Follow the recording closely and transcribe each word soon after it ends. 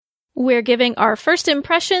We're giving our first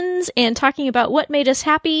impressions and talking about what made us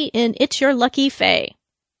happy in It's Your Lucky Fae.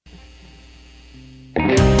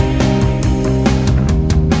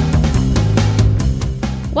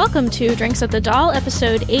 Welcome to Drinks at the Doll,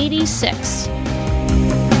 episode 86.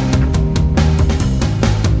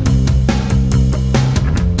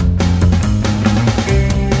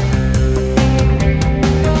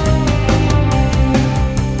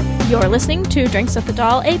 You're listening to Drinks at the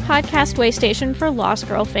Doll, a podcast way station for Lost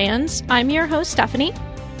Girl fans. I'm your host, Stephanie.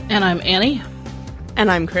 And I'm Annie. And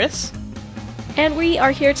I'm Chris. And we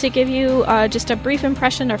are here to give you just a brief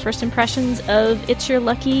impression, our first impressions of It's Your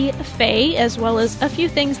Lucky Fae, as well as a few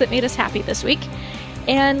things that made us happy this week.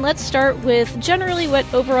 And let's start with generally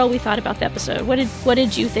what overall we thought about the episode. What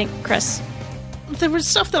did you think, Chris? There was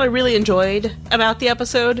stuff that I really enjoyed about the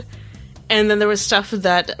episode, and then there was stuff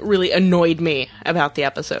that really annoyed me about the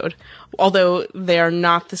episode. Although they are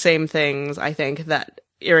not the same things, I think, that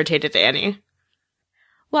irritated Annie.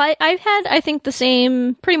 Well, I've had, I think,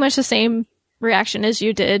 pretty much the same reaction as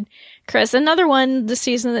you did, Chris. Another one this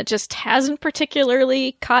season that just hasn't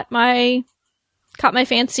particularly caught my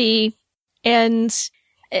fancy, and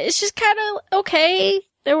it's just kind of okay.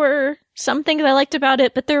 There were some things I liked about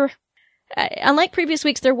it, but unlike previous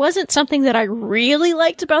weeks, there wasn't something that I really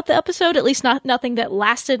liked about the episode, at least nothing that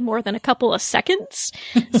lasted more than a couple of seconds.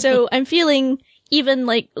 So I'm feeling even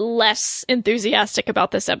less enthusiastic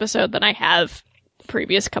about this episode than I have the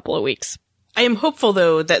previous couple of weeks. I am hopeful,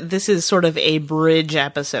 though, that this is sort of a bridge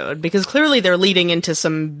episode, because clearly they're leading into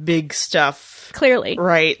some big stuff. Clearly.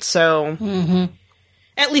 Right, so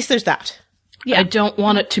at least there's that. Yeah. I don't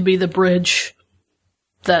want it to be the bridge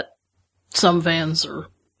that some fans are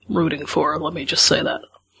rooting for, let me just say that.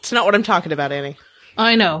 It's not what I'm talking about, Annie.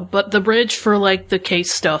 I know, but the bridge for, the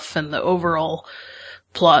case stuff and the overall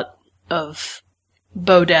plot of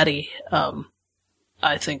Bo Daddy,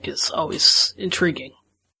 I think is always intriguing.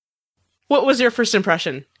 What was your first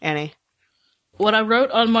impression, Annie? What I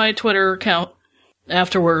wrote on my Twitter account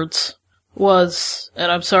afterwards was,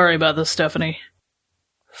 and I'm sorry about this, Stephanie,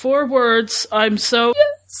 4 words, I'm so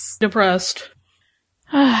depressed.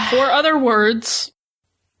 4 other words,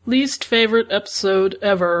 least favorite episode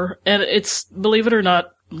ever, and it's, believe it or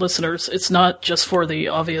not, listeners, it's not just for the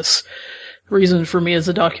obvious reason for me as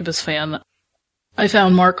a Docubus fan. I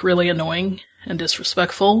found Mark really annoying and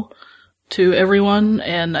disrespectful to everyone,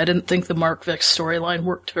 and I didn't think the Mark Vex storyline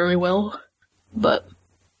worked very well. But,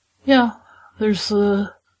 yeah, there's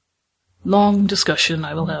a long discussion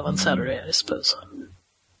I will have on Saturday, I suppose.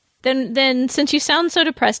 Then, since you sound so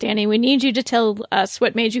depressed, Annie, we need you to tell us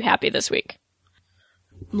what made you happy this week.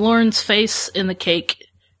 Lauren's face in the cake,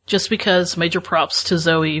 just because major props to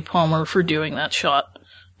Zoe Palmer for doing that shot.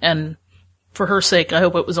 And for her sake, I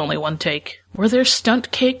hope it was only one take. Were there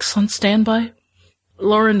stunt cakes on standby?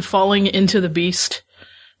 Lauren falling into the beast.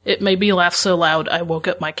 It made me laugh so loud I woke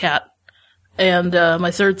up my cat. And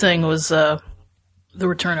my third thing was the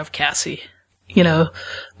return of Cassie. You know,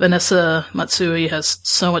 Vanessa Matsui has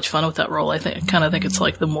so much fun with that role. I kind of think it's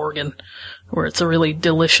like the Morgan, where it's a really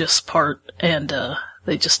delicious part, and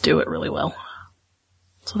they just do it really well.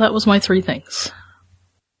 So that was my 3 things.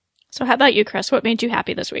 So how about you, Chris? What made you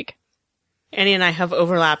happy this week? Annie and I have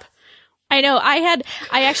overlap. I know.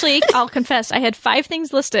 I'll confess, I had 5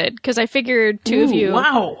 things listed, because I figured 2 of you.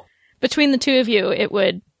 Wow. Between the 2 of you,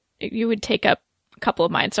 you would take up a couple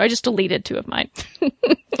of mine, so I just deleted 2 of mine.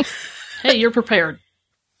 Hey, you're prepared.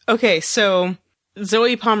 Okay, so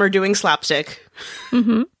Zoe Palmer doing slapstick.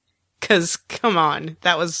 Mm-hmm. Because, come on,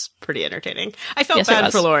 that was pretty entertaining. I felt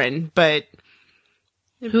bad for Lauren, but...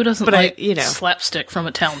 Who doesn't slapstick from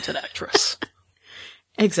a talented actress?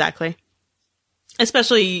 Exactly.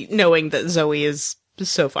 Especially knowing that Zoe is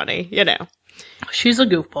so funny, you know. She's a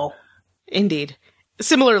goofball. Indeed.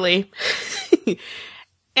 Similarly,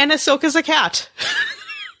 Anna Silk is a cat.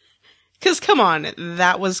 Because, come on,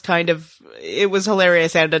 that was it was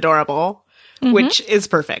hilarious and adorable, which is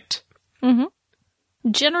perfect. Mm-hmm.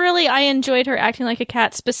 Generally, I enjoyed her acting like a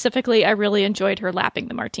cat. Specifically, I really enjoyed her lapping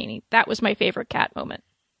the martini. That was my favorite cat moment.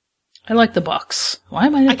 I like the box. Why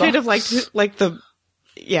am I in the box? I kind of liked the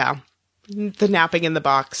napping in the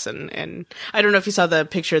box, and I don't know if you saw the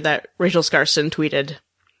picture that Rachel Scarston tweeted.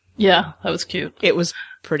 Yeah, that was cute. It was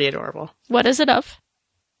pretty adorable. What is it of?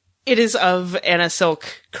 It is of Anna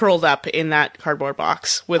Silk curled up in that cardboard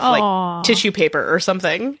box with tissue paper or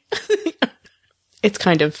something. It's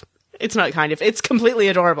completely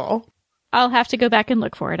adorable. I'll have to go back and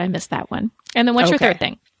look for it. I missed that one. And then what's your third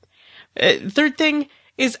thing? Third thing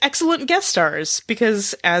is excellent guest stars,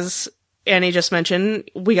 because as Annie just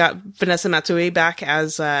mentioned, we got Vanessa Matsui back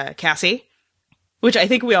as Cassie, which I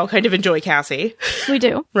think we all kind of enjoy Cassie. We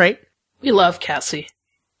do. Right? We love Cassie.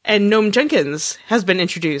 And Gnome Jenkins has been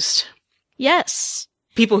introduced. Yes.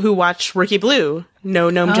 People who watch Rookie Blue know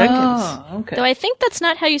Gnome Jenkins. Oh, okay. Though I think that's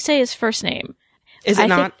not how you say his first name. Is it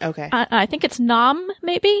not? Okay. I think it's Nom,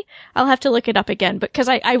 maybe? I'll have to look it up again. Because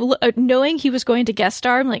knowing he was going to guest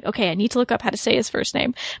star, I'm like, okay, I need to look up how to say his first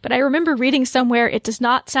name. But I remember reading somewhere it does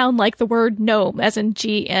not sound like the word gnome, as in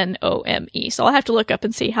Gnome. So I'll have to look up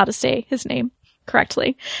and see how to say his name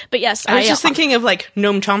correctly. But yes, I was just thinking of, like,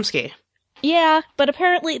 Noam Chomsky. Yeah, but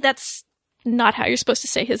apparently that's not how you're supposed to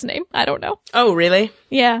say his name. I don't know. Oh, really?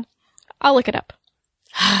 Yeah. I'll look it up.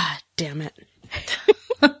 Damn it.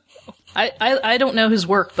 I don't know his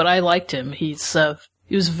work, but I liked him. He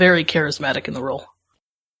was very charismatic in the role.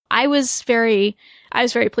 I was very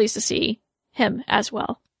pleased to see him as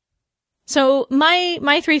well. So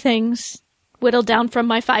my 3 things, whittled down from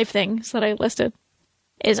my 5 things that I listed,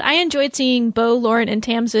 is I enjoyed seeing Bo, Lauren, and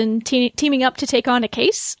Tamsin teaming up to take on a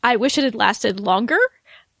case. I wish it had lasted longer,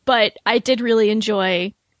 but I did really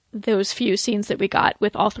enjoy those few scenes that we got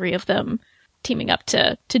with all 3 of them teaming up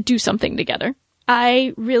to do something together.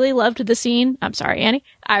 I really loved the scene. I'm sorry, Annie.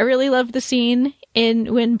 I really loved the scene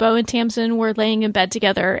when Bo and Tamsin were laying in bed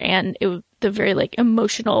together, and it was the very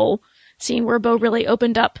emotional scene where Bo really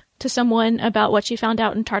opened up to someone about what she found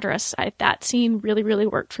out in Tartarus. That scene really, really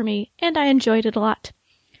worked for me, and I enjoyed it a lot.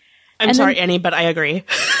 I'm sorry, Annie, but I agree.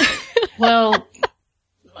 Well,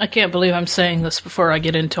 I can't believe I'm saying this before I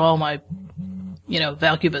get into all my,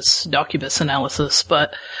 Valcubus analysis,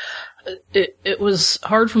 but it was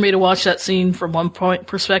hard for me to watch that scene from one point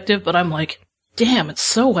perspective, but I'm like, damn, it's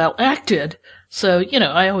so well acted. So,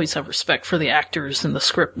 I always have respect for the actors, and the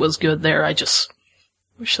script was good there. I just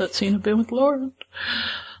wish that scene had been with Lauren.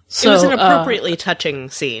 So, it was an appropriately touching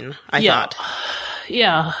scene, I thought.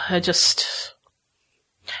 Yeah,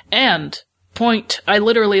 I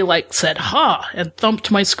literally said, ha, and thumped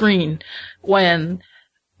my screen when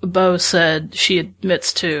Bo said she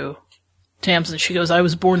admits to Tamsin. She goes, I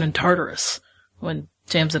was born in Tartarus. When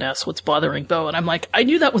Tamsin asks what's bothering Bo, and I'm like, I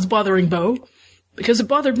knew that was bothering Bo because it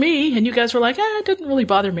bothered me, and you guys were like, it didn't really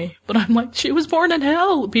bother me. But I'm like, she was born in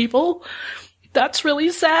hell, people. That's really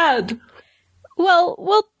sad. Well,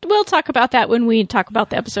 we'll talk about that when we talk about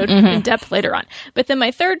the episode in depth later on. But then my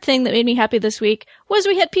 3rd thing that made me happy this week was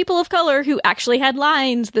we had people of color who actually had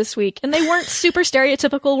lines this week, and they weren't super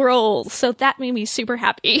stereotypical roles, so that made me super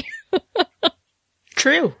happy.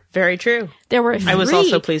 True. Very true. There were 3. I was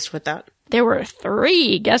also pleased with that. There were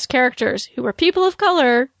 3 guest characters who were people of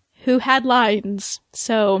color who had lines,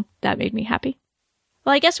 so that made me happy.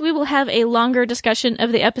 Well, I guess we will have a longer discussion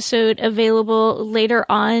of the episode available later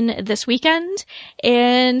on this weekend,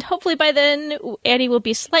 and hopefully by then Annie will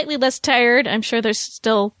be slightly less tired. I'm sure there's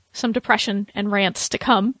still some depression and rants to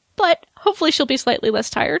come, but hopefully she'll be slightly less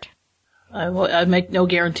tired. I make no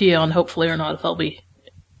guarantee on hopefully or not if I'll be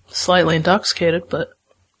slightly intoxicated, but...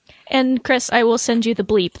 And Chris, I will send you the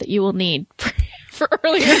bleep that you will need for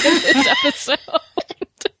earlier in this episode.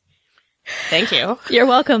 Thank you. You're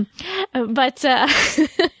welcome. But,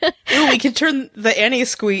 Ooh, we could turn the Annie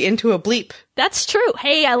squee into a bleep. That's true.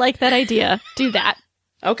 Hey, I like that idea. Do that.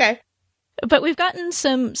 Okay. But we've gotten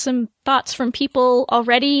some thoughts from people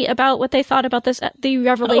already about what they thought about the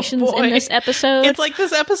revelations in this episode. It's like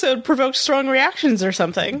this episode provoked strong reactions or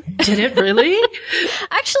something. Did it really?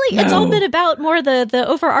 Actually, It's all been about more the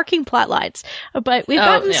overarching plot lines. But we've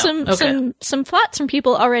gotten some thoughts from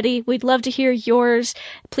people already. We'd love to hear yours.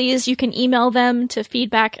 Please, you can email them to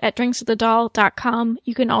feedback@drinksatthedoll.com.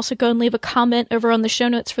 You can also go and leave a comment over on the show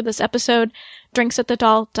notes for this episode,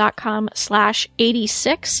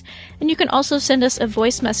 drinksatthedoll.com/86. And you can also send us a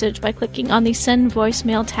voice message by clicking on the Send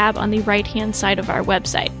Voicemail tab on the right-hand side of our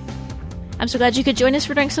website. I'm so glad you could join us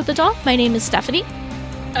for Drinks with the Doll. My name is Stephanie.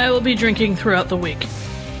 I will be drinking throughout the week.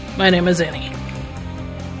 My name is Annie.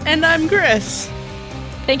 And I'm Chris.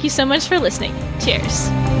 Thank you so much for listening. Cheers.